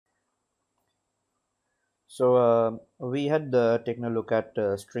We had taken a look at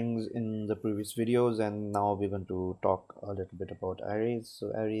strings in the previous videos, and now we're going to talk a little bit about arrays.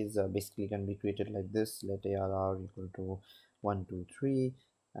 So arrays basically can be created like this: let arr equal to 1 2 3,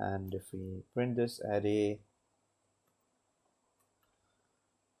 and if we print this array,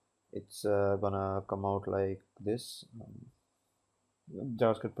 it's gonna come out like this.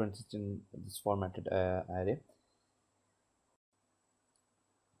 JavaScript prints it in this formatted array.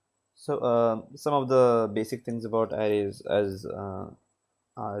 Some of the basic things about arrays as are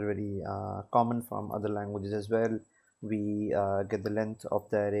very common from other languages as well. We get the length of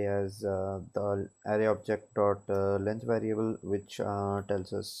the array as the array object dot length variable, which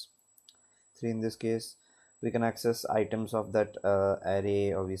tells us 3 in this case. We can access items of that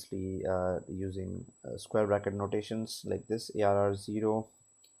array obviously using square bracket notations like this: arr0.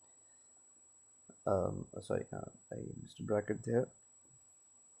 Sorry, I missed a bracket there.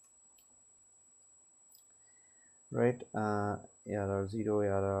 Right, arr0,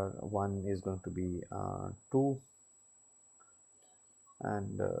 arr1 is going to be 2,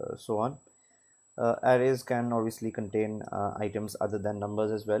 and so on. Arrays can obviously contain items other than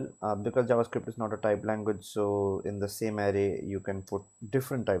numbers as well, because JavaScript is not a typed language. So in the same array you can put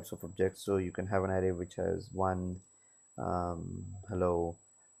different types of objects. So you can have an array which has one, hello,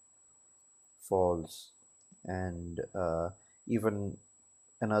 false, and even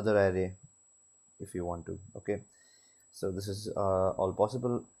another array if you want to. Okay, so this is all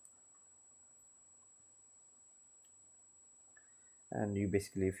possible. And you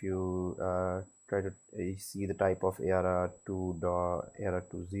basically, if you try to see the type of arr2 dot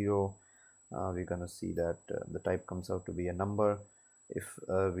arr2 0, we're gonna see that the type comes out to be a number. If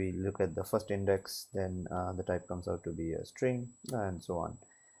we look at the first index, then the type comes out to be a string, and so on.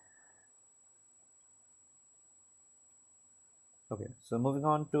 Okay, so moving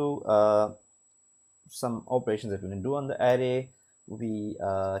on to some operations that we can do on the array. We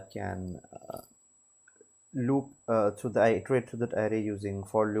can loop through the iterate through that array using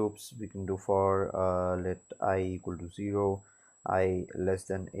for loops. We can do for let I equal to 0, I less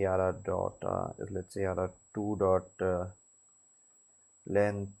than arr dot let's say arr2 dot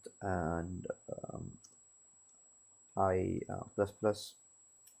length, and I plus plus,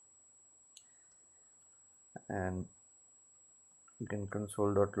 and you can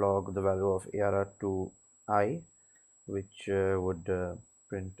console.log the value of arr2 I, which would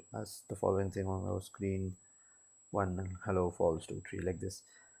print us the following thing on our screen: 1 hello false 2 3, like this.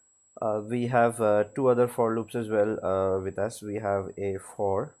 We have two other for loops as well with us. We have a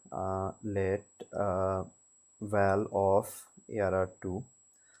for let val of arr2.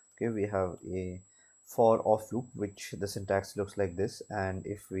 Okay, we have a for off loop, which the syntax looks like this. And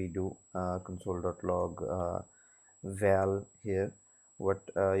if we do console.log val here,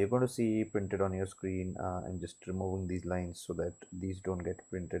 what you're going to see printed on your screen, I'm just removing these lines so that these don't get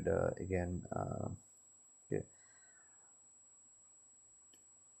printed again. Okay.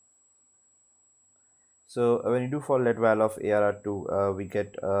 So when you do for let val of arr2, we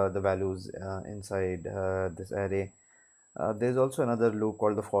get the values inside this array. There's also another loop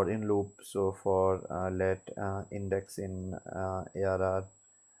called the for in loop. So for let index in arr2,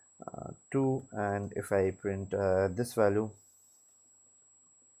 and if I print this value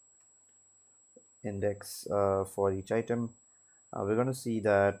index for each item, we're going to see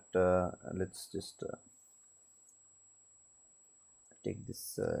that let's just take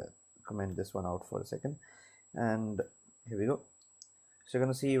this comment this one out for a second, and here we go. So you're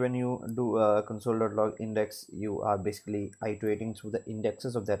going to see when you do console.log index, you are basically iterating through the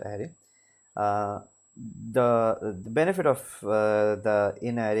indexes of that array. The benefit of the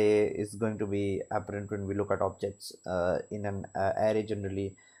in array is going to be apparent when we look at objects in an array.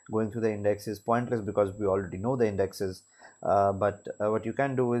 Generally, going through the index is pointless because we already know the indexes. But what you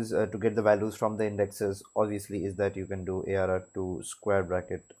can do is to get the values from the indexes, obviously, is that you can do arr2 square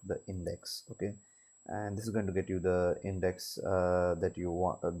bracket the index. Okay, and this is going to get you the index that you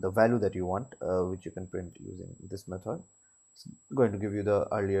want, the value that you want, which you can print using this method. It's going to give you the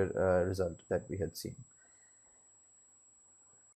earlier result that we had seen.